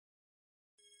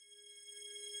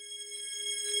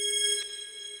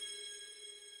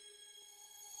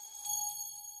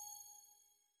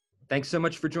Thanks so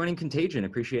much for joining Contagion.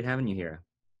 Appreciate having you here.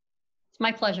 It's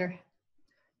my pleasure.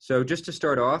 So just to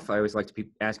start off, I always like to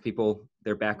ask people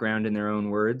their background in their own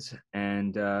words,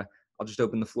 and I'll just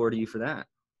open the floor to you for that.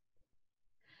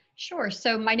 Sure.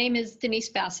 So my name is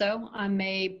Denise Bascow. I'm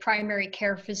a primary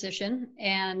care physician,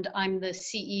 and I'm the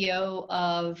CEO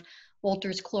of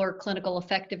Wolters Kluwer Clinical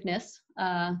Effectiveness.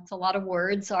 It's a lot of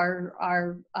words.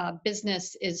 Our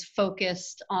business is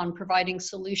focused on providing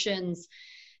solutions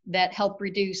that help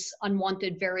reduce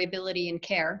unwanted variability in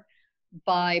care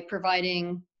by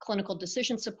providing clinical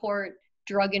decision support,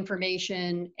 drug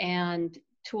information, and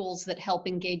tools that help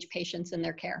engage patients in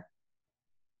their care.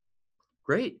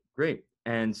 Great.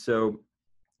 And so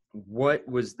what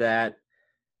was that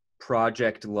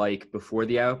project like before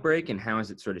the outbreak, and how has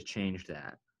it sort of changed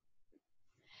that?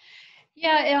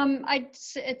 Yeah,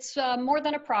 it's more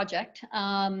than a project.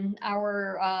 The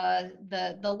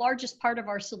largest part of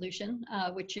our solution,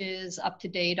 which is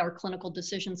UpToDate, our clinical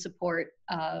decision support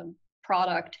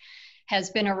product, has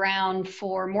been around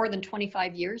for more than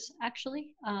 25 years, actually.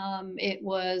 It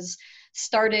was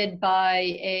started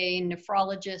by a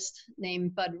nephrologist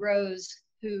named Bud Rose,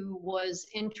 who was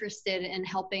interested in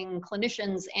helping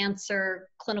clinicians answer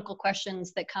clinical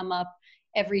questions that come up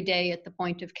every day at the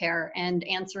point of care and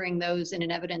answering those in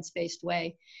an evidence-based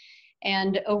way.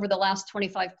 And over the last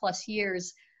 25 plus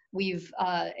years, we've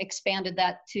expanded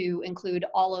that to include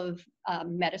all of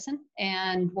medicine,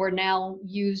 and we're now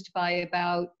used by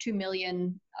about 2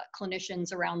 million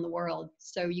clinicians around the world.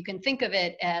 So you can think of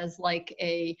it as like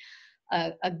a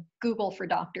Google for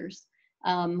doctors,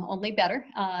 only better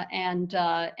and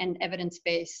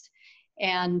evidence-based.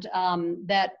 And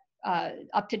that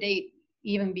UpToDate,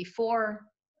 even before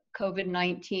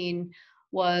COVID-19,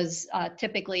 was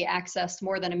typically accessed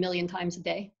more than 1 million times a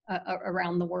day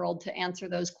around the world to answer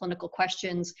those clinical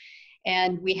questions.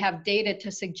 And we have data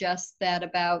to suggest that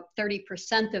about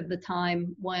 30% of the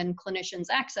time when clinicians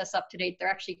access UpToDate, they're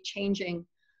actually changing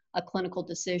a clinical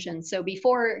decision. So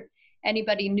before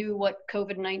anybody knew what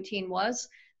COVID-19 was,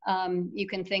 you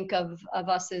can think of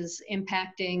us as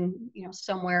impacting,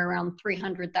 somewhere around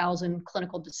 300,000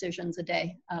 clinical decisions a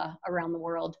day around the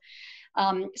world.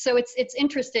 So it's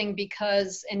interesting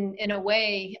because in a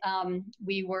way,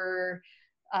 we were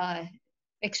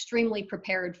extremely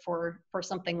prepared for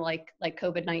something like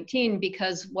COVID-19,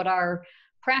 because what our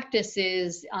practice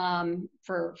is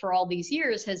for all these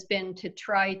years has been to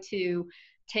try to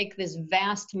take this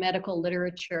vast medical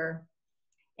literature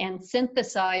and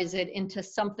synthesize it into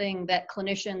something that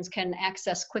clinicians can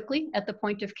access quickly at the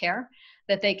point of care,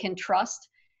 that they can trust,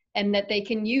 and that they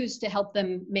can use to help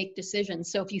them make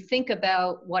decisions. So if you think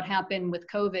about what happened with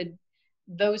COVID,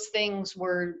 those things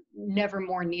were never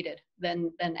more needed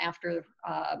than after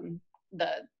the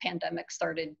pandemic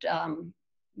started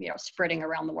spreading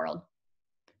around the world.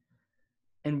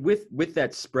 And with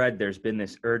that spread, there's been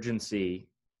this urgency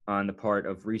on the part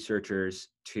of researchers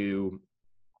to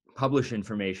publish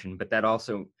information, but that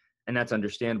also, and that's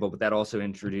understandable, but that also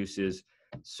introduces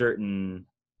certain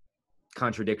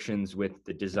contradictions with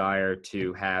the desire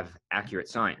to have accurate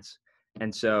science.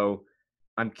 And so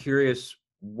I'm curious,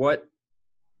 what,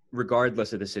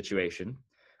 regardless of the situation,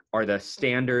 are the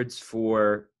standards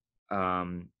for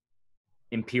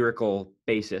empirical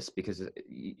basis? Because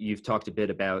you've talked a bit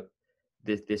about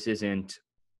this isn't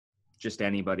just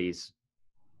anybody's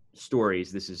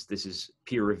stories. This is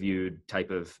peer-reviewed type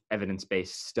of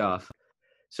evidence-based stuff.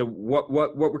 So what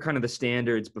were kind of the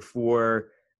standards before,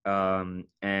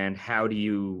 and how do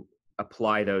you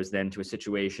apply those then to a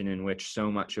situation in which so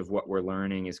much of what we're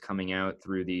learning is coming out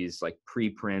through these like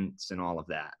preprints and all of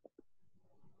that?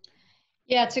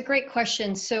 Yeah, it's a great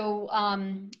question. So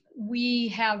we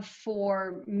have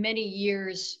for many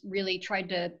years really tried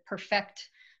to perfect,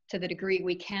 to the degree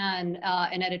we can,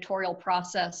 an editorial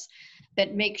process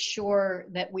that makes sure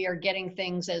that we are getting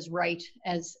things as right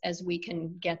as we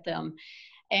can get them.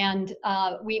 And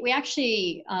we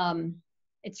actually,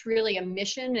 it's really a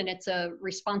mission and it's a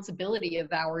responsibility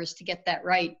of ours to get that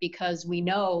right, because we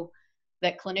know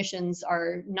that clinicians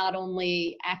are not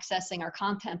only accessing our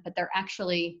content, but they're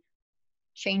actually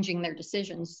changing their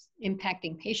decisions,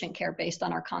 impacting patient care based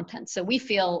on our content. So we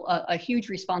feel a huge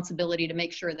responsibility to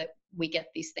make sure that we get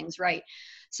these things right.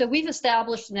 So we've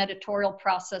established an editorial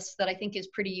process that I think is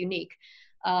pretty unique.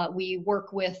 We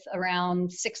work with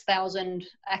around 6,000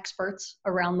 experts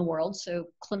around the world, so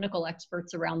clinical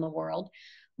experts around the world.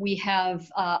 We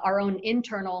have our own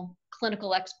internal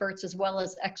clinical experts as well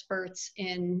as experts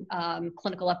in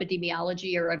clinical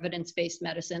epidemiology or evidence-based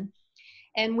medicine.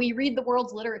 And we read the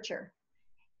world's literature.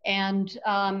 And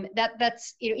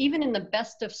that's, even in the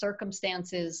best of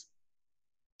circumstances,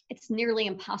 it's nearly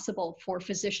impossible for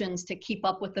physicians to keep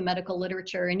up with the medical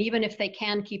literature. And even if they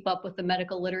can keep up with the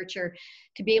medical literature,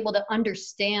 to be able to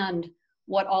understand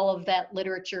what all of that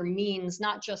literature means,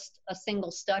 not just a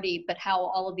single study, but how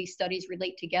all of these studies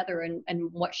relate together,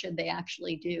 and what should they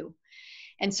actually do.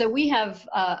 And so we have,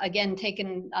 again,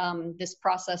 taken this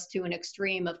process to an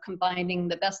extreme of combining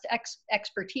the best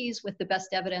expertise with the best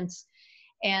evidence,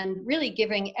 and really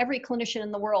giving every clinician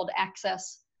in the world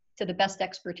access to the best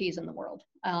expertise in the world.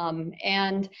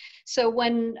 And so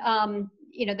when,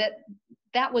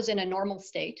 that was in a normal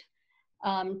state.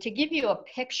 To give you a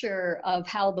picture of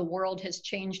how the world has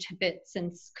changed a bit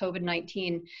since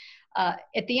COVID-19,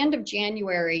 at the end of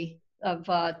January of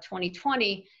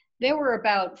 2020, there were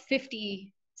about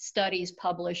 50 studies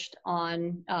published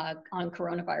on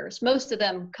coronavirus, most of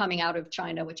them coming out of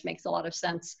China, which makes a lot of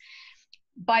sense.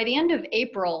 By the end of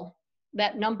April,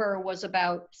 that number was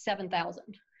about 7,000.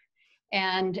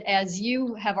 And as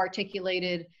you have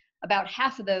articulated, about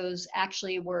half of those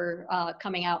actually were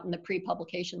coming out in the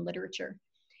pre-publication literature.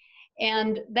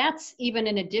 And that's even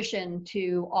in addition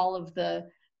to all of the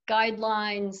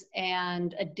guidelines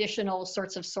and additional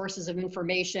sorts of sources of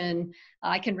information.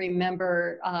 I can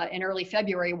remember in early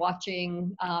February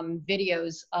watching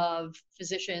videos of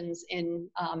physicians in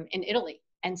Italy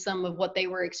and some of what they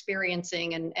were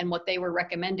experiencing and what they were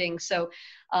recommending. So,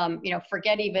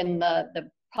 forget even the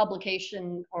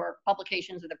publication or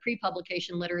publications of the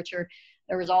pre-publication literature.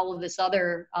 There was all of this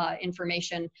other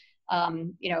information.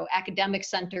 Academic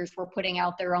centers were putting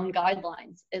out their own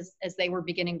guidelines as they were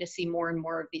beginning to see more and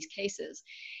more of these cases.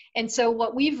 And so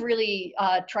what we've really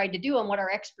tried to do, and what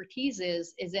our expertise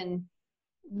is in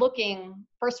looking,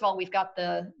 first of all, we've got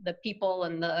the people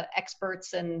and the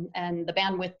experts and the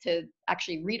bandwidth to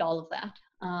actually read all of that.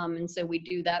 And so we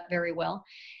do that very well.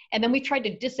 And then we tried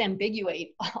to disambiguate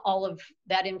all of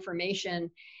that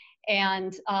information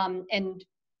and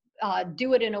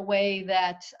do it in a way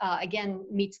that, again,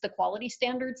 meets the quality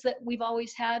standards that we've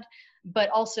always had, but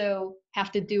also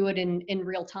have to do it in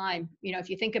real time. If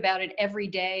you think about it, every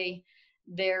day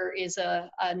there is a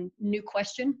new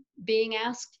question being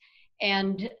asked,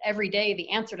 and every day the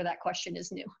answer to that question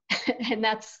is new. And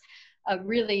that's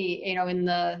really, in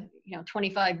the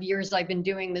 25 years I've been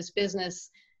doing this business,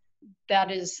 that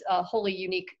is a wholly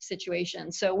unique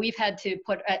situation. So we've had to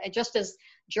put, just as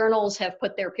journals have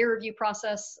put their peer review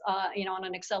process, on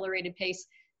an accelerated pace,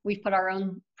 we've put our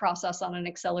own process on an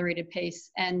accelerated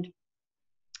pace. And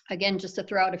again, just to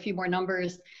throw out a few more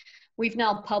numbers, we've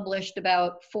now published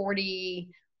about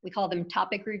 40, we call them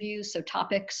topic reviews, so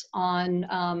topics on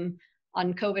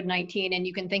COVID-19. And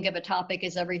you can think of a topic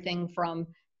as everything from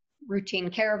routine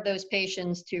care of those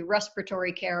patients to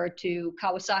respiratory care to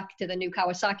the new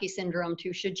Kawasaki syndrome,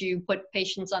 to should you put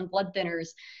patients on blood thinners,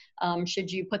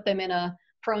 should you put them in a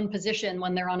prone position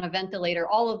when they're on a ventilator,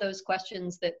 all of those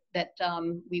questions that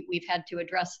we've had to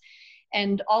address.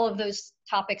 And all of those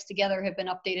topics together have been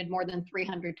updated more than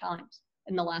 300 times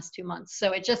in the last 2 months.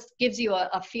 So it just gives you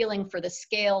a feeling for the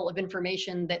scale of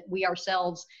information that we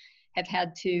ourselves have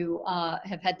had to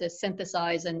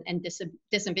synthesize and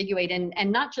disambiguate,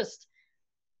 and not just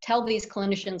tell these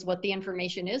clinicians what the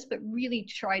information is, but really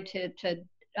try to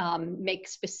make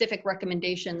specific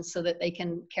recommendations so that they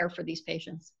can care for these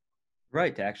patients.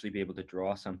 Right, to actually be able to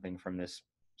draw something from this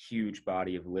huge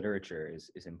body of literature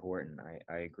is important.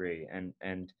 I agree.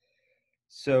 And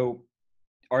so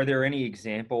are there any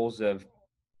examples of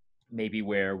maybe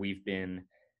where we've been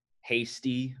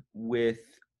hasty with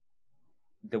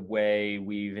the way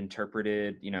we've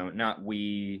interpreted, not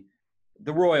we,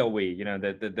 the royal we,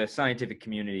 the scientific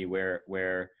community,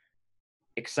 where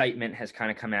excitement has kind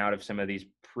of come out of some of these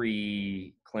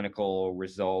pre-clinical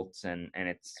results and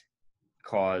it's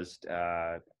caused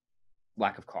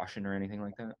lack of caution or anything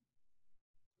like that?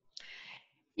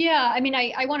 Yeah, I mean,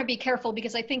 I want to be careful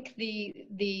because I think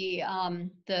the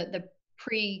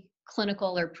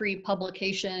pre-clinical or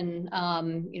pre-publication,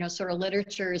 sort of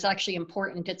literature is actually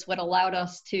important. It's what allowed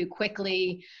us to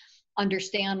quickly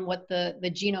understand what the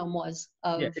genome was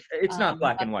of. Yeah, it's not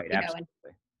black and white, absolutely.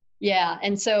 Yeah,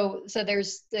 and so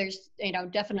there's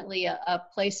definitely a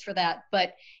place for that.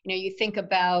 But you think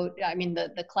about, I mean,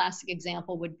 the classic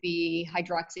example would be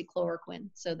hydroxychloroquine,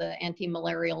 so the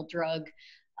anti-malarial drug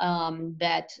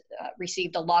that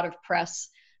received a lot of press.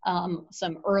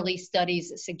 Some early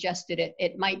studies suggested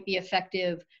it might be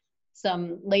effective.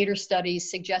 Some later studies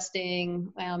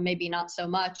suggesting, well, maybe not so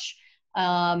much.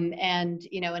 And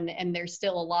there's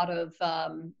still a lot of,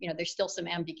 there's still some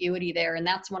ambiguity there. And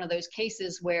that's one of those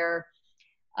cases where,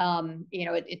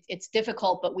 it's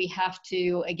difficult, but we have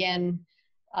to, again,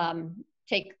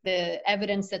 take the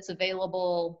evidence that's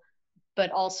available, but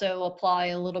also apply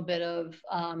a little bit of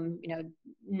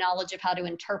knowledge of how to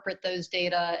interpret those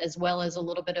data, as well as a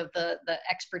little bit of the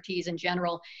expertise in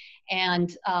general,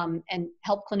 and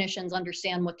help clinicians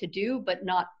understand what to do, but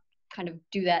not kind of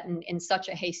do that in such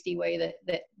a hasty way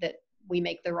that we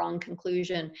make the wrong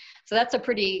conclusion. So that's a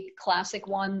pretty classic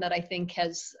one that I think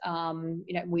has,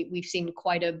 we've seen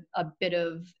quite a bit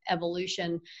of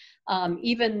evolution.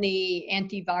 Even the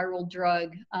antiviral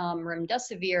drug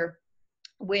remdesivir,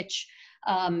 which,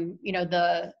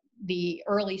 the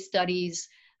early studies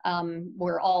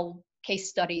were all case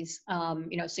studies,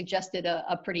 suggested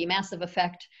a pretty massive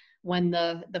effect. When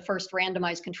the first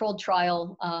randomized controlled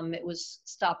trial, it was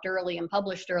stopped early and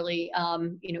published early,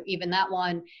 even that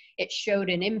one, it showed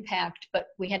an impact, but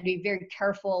we had to be very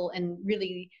careful and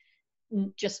really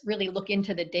look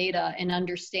into the data and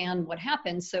understand what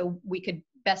happened, so we could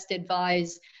best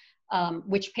advise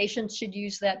which patients should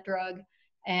use that drug,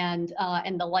 and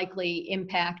the likely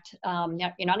impact,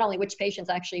 not only which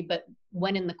patients actually, but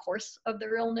when in the course of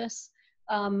their illness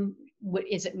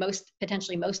is it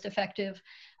potentially most effective.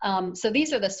 So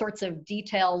these are the sorts of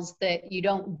details that you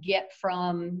don't get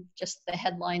from just the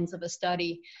headlines of a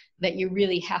study, that you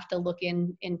really have to look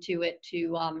into it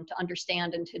to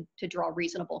understand and to draw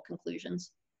reasonable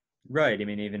conclusions. Right. I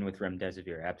mean, even with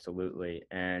remdesivir, absolutely.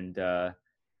 And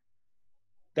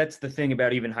that's the thing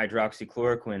about even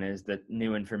hydroxychloroquine, is that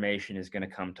new information is going to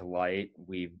come to light.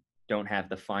 We don't have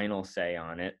the final say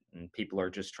on it, and people are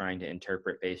just trying to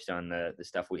interpret based on the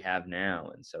stuff we have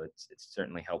now. And so it's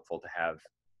certainly helpful to have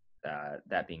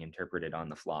that being interpreted on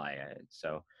the fly.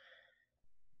 So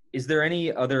is there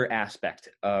any other aspect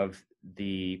of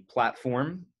the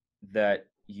platform that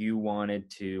you wanted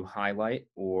to highlight,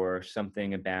 or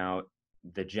something about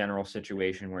the general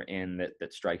situation we're in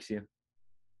that strikes you?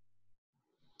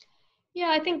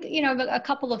 Yeah, I think, a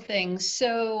couple of things.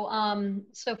 So,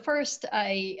 first,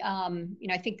 I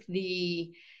think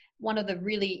one of the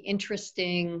really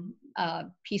interesting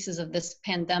pieces of this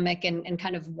pandemic, and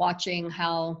kind of watching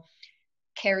how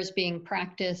care is being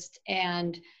practiced,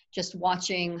 and just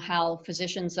watching how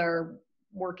physicians are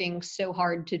working so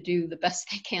hard to do the best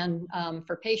they can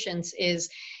for patients, is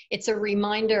it's a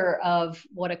reminder of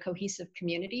what a cohesive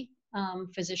community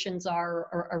physicians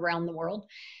are around the world.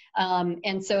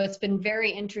 And so it's been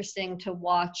very interesting to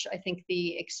watch, I think,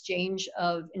 the exchange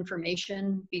of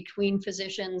information between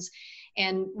physicians.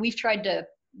 And we've tried to,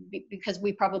 because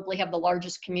we probably have the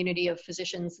largest community of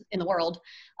physicians in the world,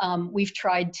 we've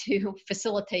tried to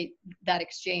facilitate that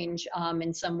exchange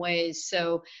in some ways.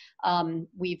 So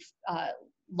we've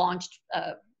launched,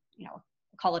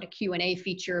 call it a Q&A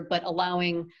feature, but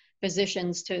allowing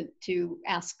physicians to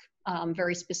ask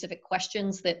very specific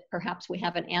questions that perhaps we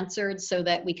haven't answered, so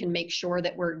that we can make sure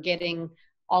that we're getting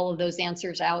all of those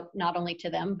answers out, not only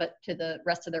to them, but to the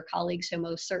rest of their colleagues who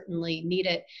most certainly need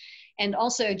it. And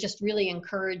also just really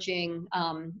encouraging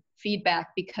feedback,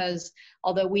 because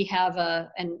although we have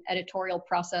an editorial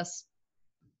process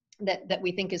that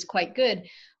we think is quite good,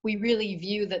 we really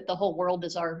view that the whole world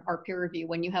is our peer review.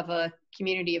 When you have a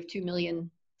community of 2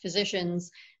 million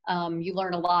physicians, you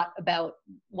learn a lot about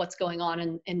what's going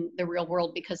on in the real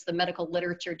world, because the medical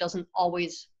literature doesn't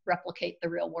always replicate the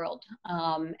real world.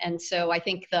 And so I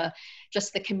think the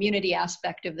community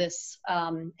aspect of this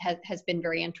has been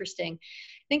very interesting.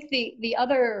 I think the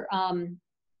other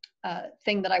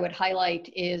thing that I would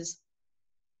highlight is,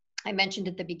 I mentioned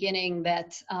at the beginning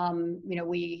that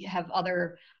we have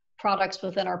other products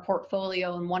within our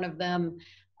portfolio, and one of them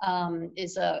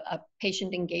is a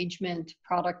patient engagement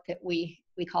product that we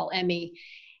call Emmy,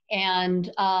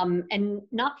 and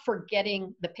not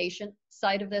forgetting the patient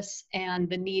side of this, and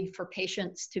the need for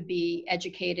patients to be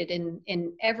educated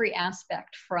in every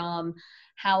aspect, from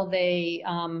how they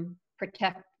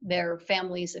protect their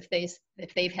families if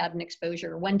they've had an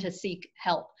exposure, when to seek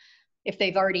help, if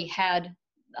they've already had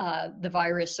the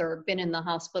virus or been in the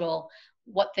hospital,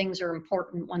 what things are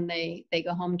important when they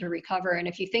go home to recover. And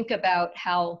if you think about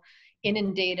how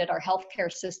inundated our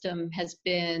healthcare system has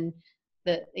been,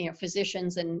 the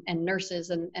physicians and nurses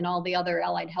and all the other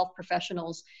allied health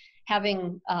professionals,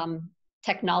 having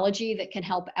technology that can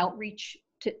help outreach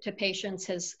to patients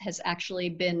has actually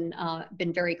been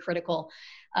very critical.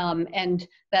 And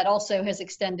that also has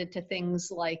extended to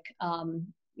things like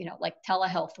like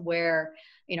telehealth, where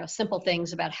simple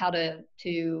things about how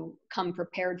to come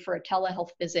prepared for a telehealth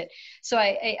visit. So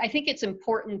I think it's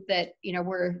important that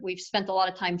we've spent a lot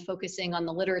of time focusing on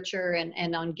the literature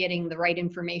and on getting the right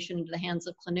information into the hands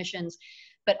of clinicians,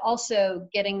 but also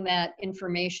getting that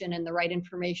information and the right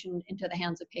information into the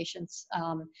hands of patients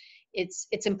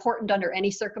it's important under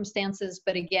any circumstances,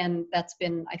 but again, that's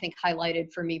been, I think,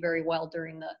 highlighted for me very well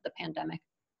during the pandemic.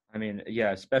 I mean,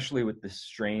 yeah, especially with the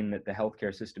strain that the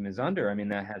healthcare system is under. I mean,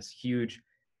 that has huge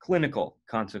clinical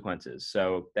consequences.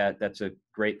 So that's a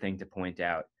great thing to point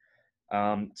out.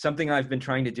 Something I've been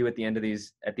trying to do at the end of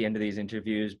these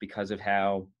interviews, because of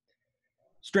how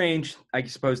strange, I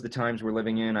suppose, the times we're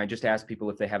living in, I just ask people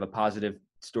if they have a positive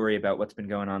story about what's been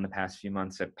going on the past few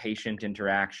months, a patient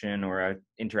interaction or a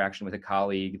interaction with a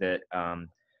colleague that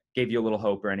gave you a little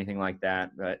hope or anything like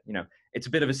that. But, you know, it's a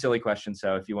bit of a silly question.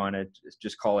 So if you want to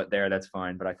just call it there, that's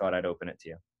fine. But I thought I'd open it to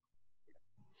you.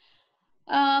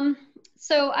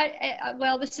 So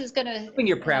well, this is going to... Something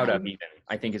you're proud of, even,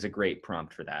 I think, is a great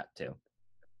prompt for that too.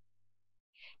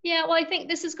 Yeah, well, I think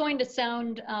this is going to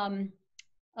sound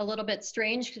a little bit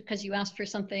strange because you asked for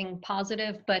something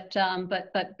positive, but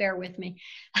bear with me.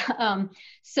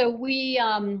 So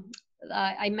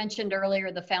I mentioned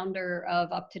earlier the founder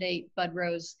of UpToDate, Bud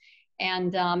Rose,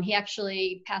 and he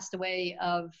actually passed away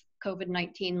of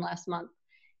COVID-19 last month.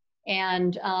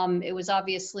 And it was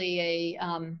obviously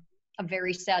a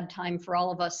very sad time for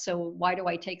all of us. So why do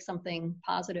I take something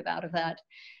positive out of that?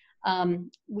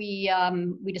 We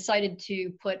decided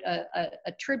to put a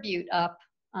tribute up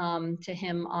to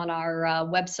him on our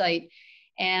website,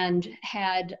 and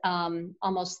had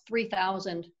almost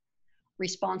 3,000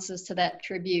 responses to that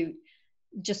tribute,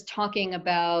 just talking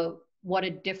about what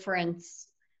a difference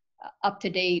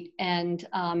UpToDate, and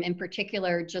in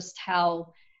particular, just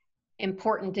how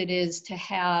important it is to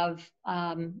have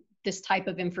this type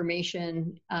of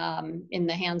information in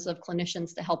the hands of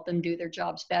clinicians to help them do their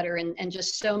jobs better. And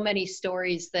just so many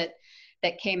stories that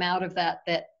came out of that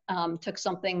took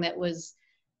something that was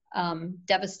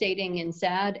devastating and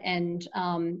sad, and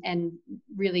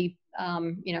really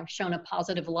shone a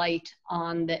positive light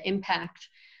on the impact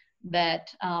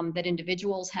that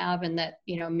individuals have, and that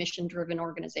mission-driven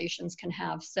organizations can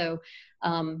have. So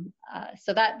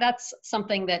that's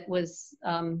something that was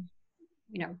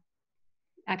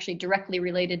actually directly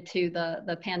related to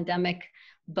the pandemic,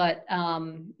 but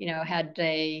had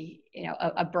a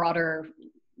broader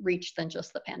reach than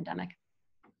just the pandemic.